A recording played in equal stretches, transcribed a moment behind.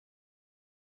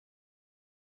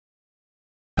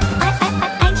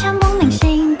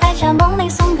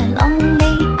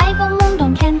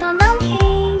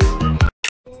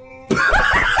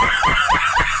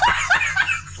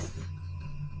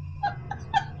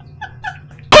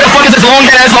this long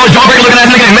ass, jawbreaker looking ass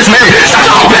nigga and Miss Mary. Shut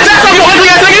up! Shut up, you ugly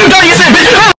ass nigga! You dirty as shit,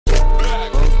 bitch!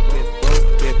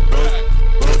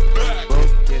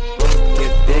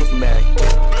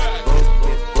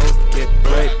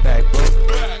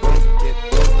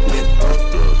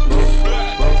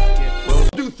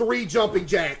 Do 3 jumping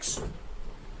jacks.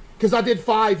 Because I did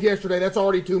 5 yesterday. That's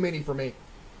already too many for me.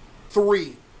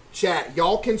 3. Chat.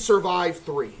 Y'all can survive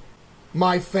 3.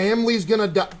 My family's gonna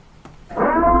die.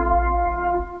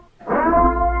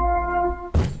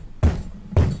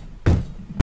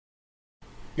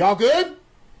 Y'all good?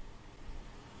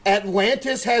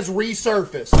 Atlantis has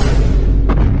resurfaced.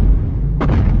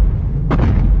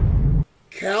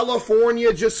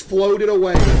 California just floated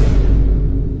away.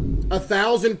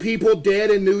 1,000 people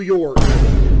dead in New York.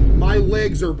 My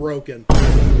legs are broken.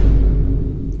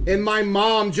 And my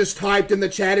mom just typed in the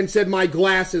chat and said my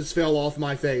glasses fell off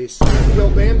my face. Yo,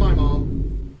 ban my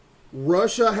mom.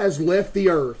 Russia has left the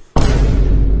earth.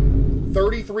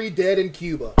 33 dead in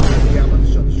Cuba. Yeah, I'm about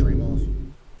to shut the stream off.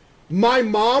 My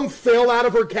mom fell out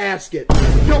of her casket.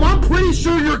 Yo, I'm pretty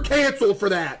sure you're canceled for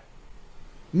that.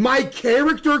 My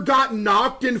character got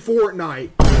knocked in Fortnite.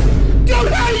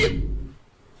 Dude, how do you...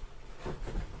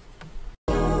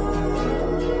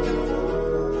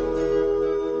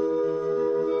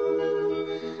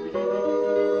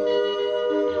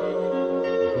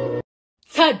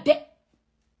 Today.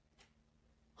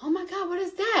 Oh my God, what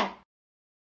is that?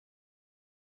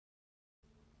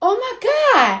 Oh my God.